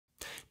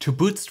To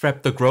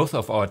bootstrap the growth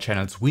of our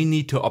channels, we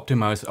need to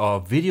optimize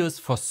our videos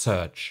for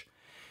search.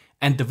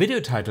 And the video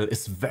title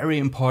is very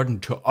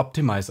important to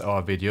optimize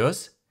our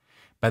videos.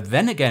 But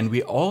then again,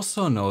 we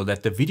also know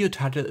that the video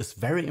title is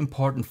very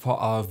important for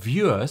our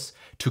viewers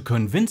to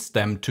convince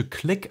them to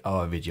click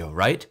our video,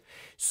 right?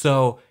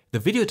 So the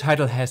video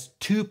title has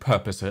two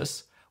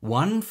purposes.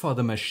 One for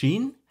the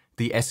machine,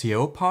 the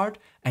SEO part,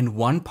 and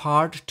one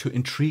part to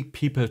intrigue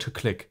people to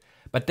click.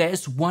 But there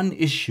is one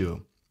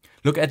issue.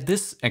 Look at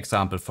this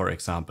example, for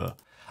example.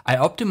 I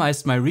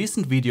optimized my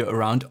recent video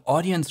around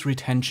audience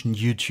retention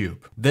YouTube.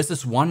 This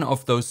is one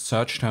of those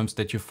search terms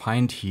that you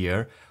find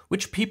here,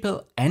 which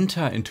people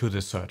enter into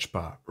the search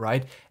bar,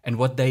 right? And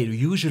what they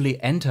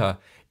usually enter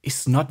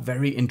is not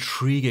very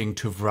intriguing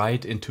to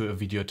write into a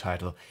video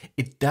title.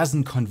 It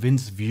doesn't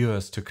convince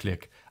viewers to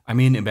click. I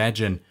mean,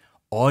 imagine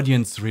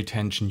audience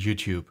retention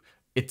YouTube.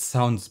 It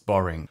sounds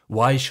boring.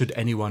 Why should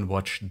anyone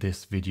watch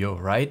this video,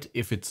 right?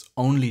 If it's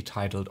only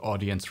titled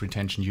Audience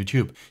Retention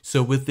YouTube.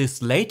 So with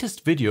this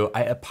latest video,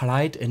 I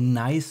applied a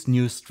nice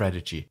new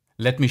strategy.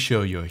 Let me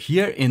show you.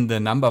 Here in the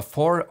number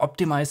 4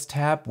 Optimize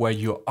tab, where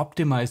you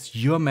optimize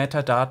your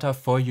metadata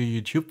for your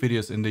YouTube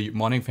videos in the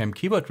Morningfame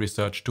keyword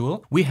research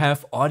tool, we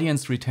have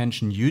Audience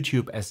Retention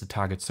YouTube as the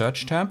target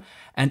search term.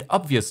 And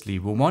obviously,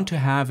 we want to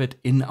have it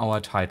in our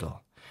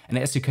title. And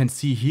as you can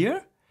see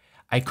here,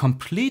 I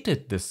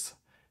completed this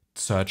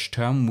search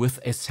term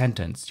with a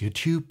sentence.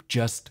 YouTube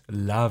just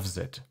loves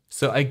it.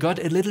 So I got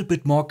a little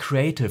bit more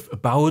creative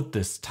about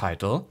this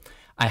title.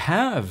 I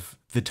have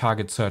the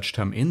target search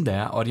term in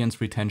there, audience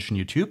retention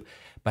YouTube,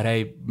 but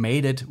I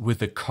made it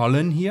with a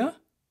colon here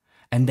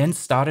and then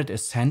started a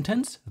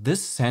sentence,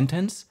 this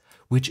sentence,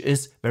 which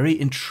is very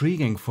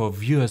intriguing for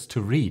viewers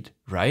to read,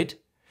 right?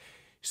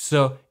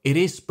 So it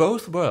is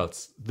both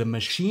worlds. The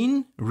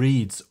machine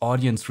reads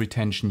audience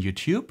retention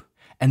YouTube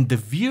and the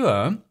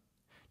viewer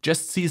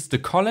just sees the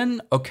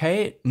colon,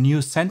 okay,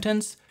 new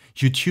sentence,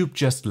 YouTube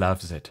just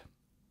loves it.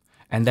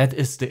 And that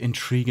is the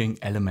intriguing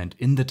element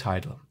in the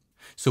title.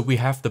 So we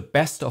have the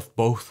best of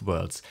both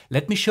worlds.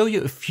 Let me show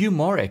you a few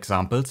more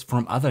examples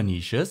from other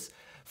niches.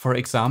 For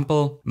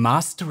example,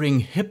 mastering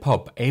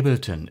hip-hop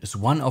Ableton is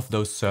one of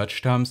those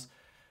search terms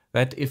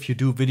that, if you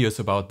do videos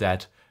about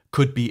that,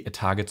 could be a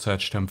target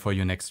search term for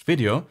your next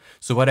video.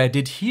 So what I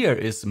did here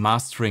is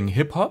mastering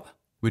hip-hop,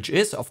 which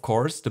is, of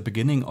course, the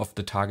beginning of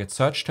the target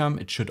search term.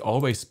 It should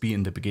always be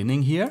in the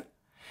beginning here.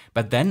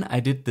 But then I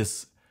did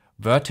this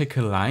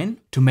vertical line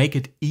to make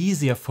it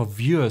easier for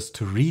viewers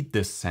to read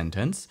this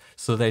sentence.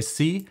 So they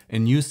see a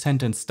new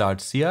sentence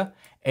starts here.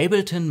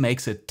 Ableton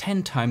makes it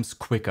 10 times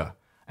quicker.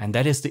 And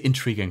that is the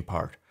intriguing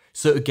part.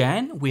 So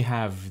again, we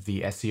have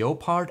the SEO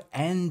part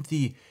and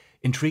the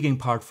intriguing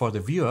part for the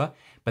viewer,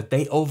 but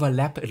they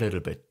overlap a little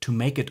bit to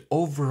make it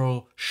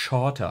overall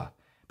shorter.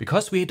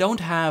 Because we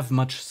don't have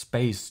much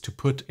space to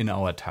put in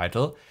our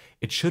title,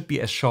 it should be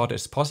as short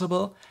as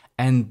possible.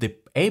 And the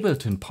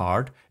Ableton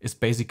part is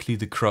basically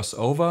the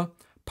crossover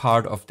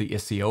part of the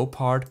SEO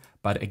part,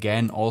 but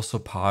again, also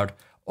part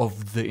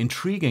of the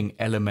intriguing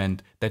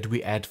element that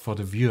we add for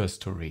the viewers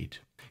to read.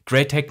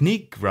 Great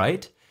technique,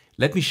 right?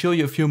 Let me show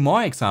you a few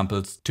more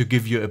examples to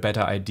give you a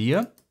better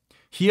idea.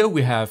 Here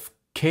we have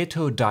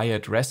keto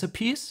diet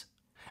recipes.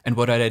 And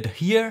what I did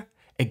here,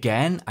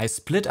 again, I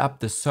split up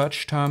the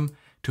search term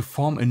to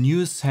form a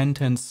new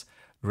sentence,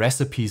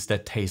 recipes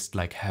that taste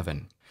like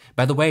heaven.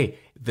 By the way,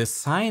 the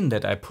sign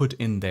that I put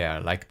in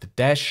there, like the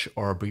dash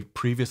or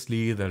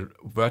previously the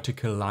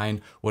vertical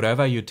line,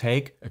 whatever you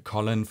take, a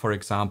colon for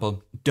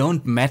example,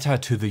 don't matter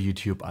to the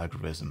YouTube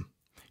algorithm.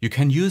 You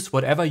can use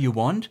whatever you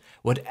want,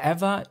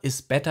 whatever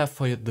is better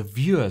for the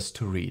viewers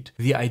to read.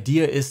 The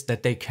idea is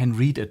that they can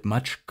read it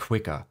much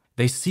quicker.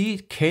 They see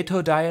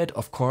keto diet,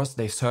 of course,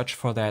 they search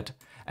for that,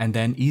 and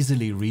then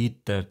easily read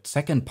the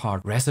second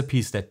part,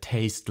 recipes that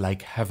taste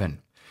like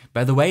heaven.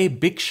 By the way,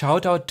 big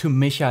shout out to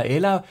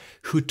Michaela,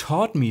 who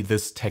taught me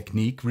this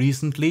technique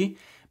recently.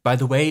 By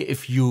the way,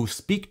 if you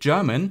speak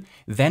German,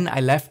 then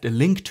I left a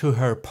link to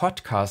her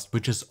podcast,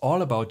 which is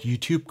all about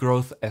YouTube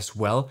growth as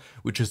well,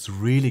 which is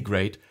really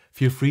great.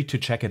 Feel free to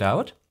check it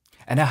out.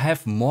 And I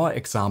have more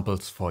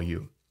examples for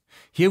you.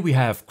 Here we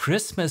have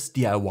Christmas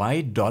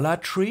DIY Dollar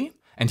Tree.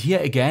 And here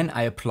again,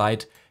 I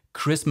applied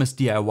Christmas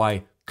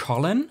DIY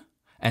colon.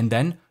 And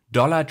then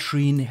Dollar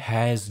Tree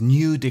has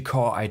new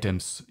decor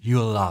items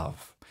you'll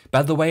love.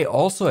 By the way,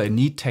 also a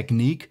neat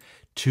technique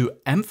to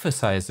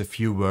emphasize a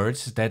few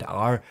words that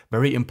are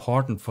very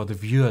important for the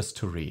viewers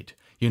to read.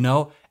 You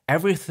know,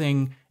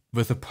 everything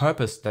with a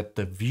purpose that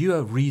the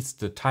viewer reads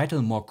the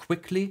title more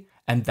quickly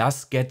and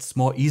thus gets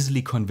more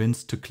easily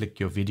convinced to click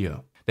your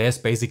video. There's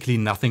basically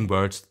nothing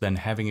worse than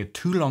having a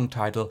too long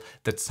title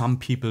that some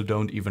people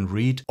don't even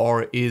read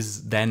or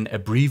is then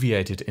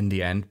abbreviated in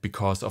the end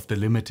because of the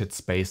limited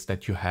space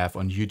that you have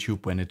on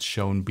YouTube when it's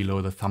shown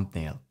below the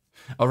thumbnail.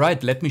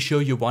 Alright, let me show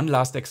you one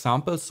last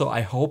example. So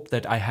I hope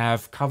that I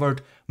have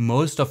covered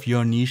most of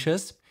your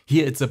niches.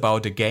 Here it's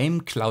about a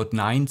game,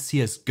 Cloud9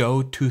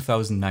 CSGO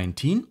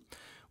 2019,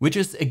 which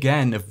is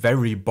again a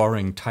very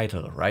boring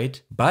title,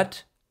 right?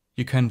 But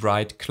you can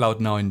write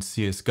Cloud9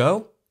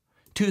 CSGO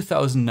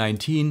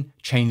 2019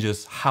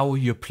 changes how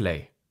you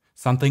play.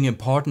 Something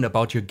important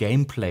about your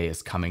gameplay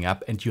is coming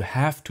up and you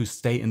have to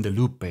stay in the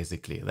loop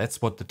basically.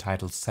 That's what the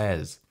title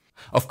says.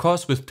 Of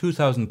course, with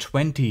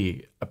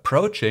 2020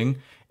 approaching,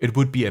 it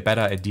would be a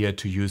better idea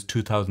to use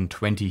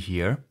 2020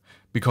 here,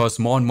 because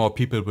more and more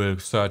people will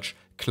search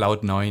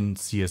Cloud9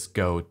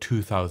 CSGO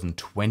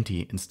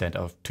 2020 instead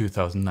of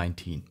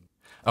 2019.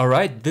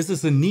 Alright, this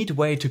is a neat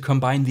way to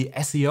combine the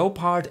SEO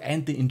part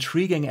and the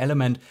intriguing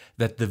element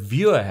that the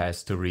viewer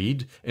has to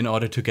read in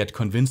order to get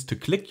convinced to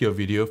click your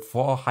video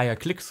for a higher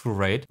click-through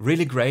rate.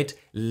 Really great.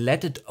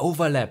 Let it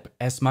overlap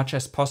as much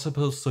as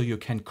possible so you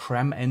can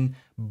cram in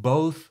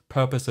both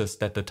purposes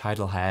that the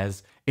title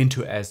has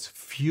into as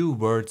few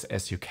words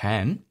as you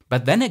can.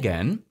 But then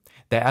again,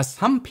 there are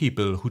some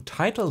people who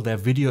title their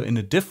video in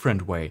a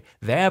different way.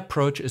 Their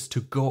approach is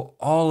to go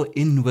all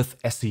in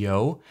with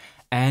SEO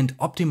and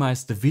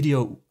optimize the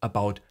video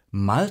about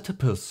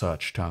multiple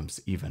search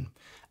terms even.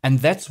 And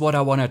that's what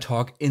I want to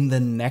talk in the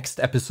next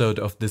episode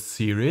of this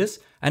series.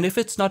 And if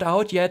it's not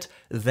out yet,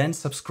 then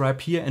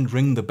subscribe here and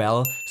ring the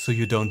bell so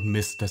you don't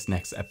miss this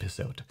next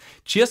episode.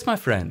 Cheers, my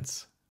friends!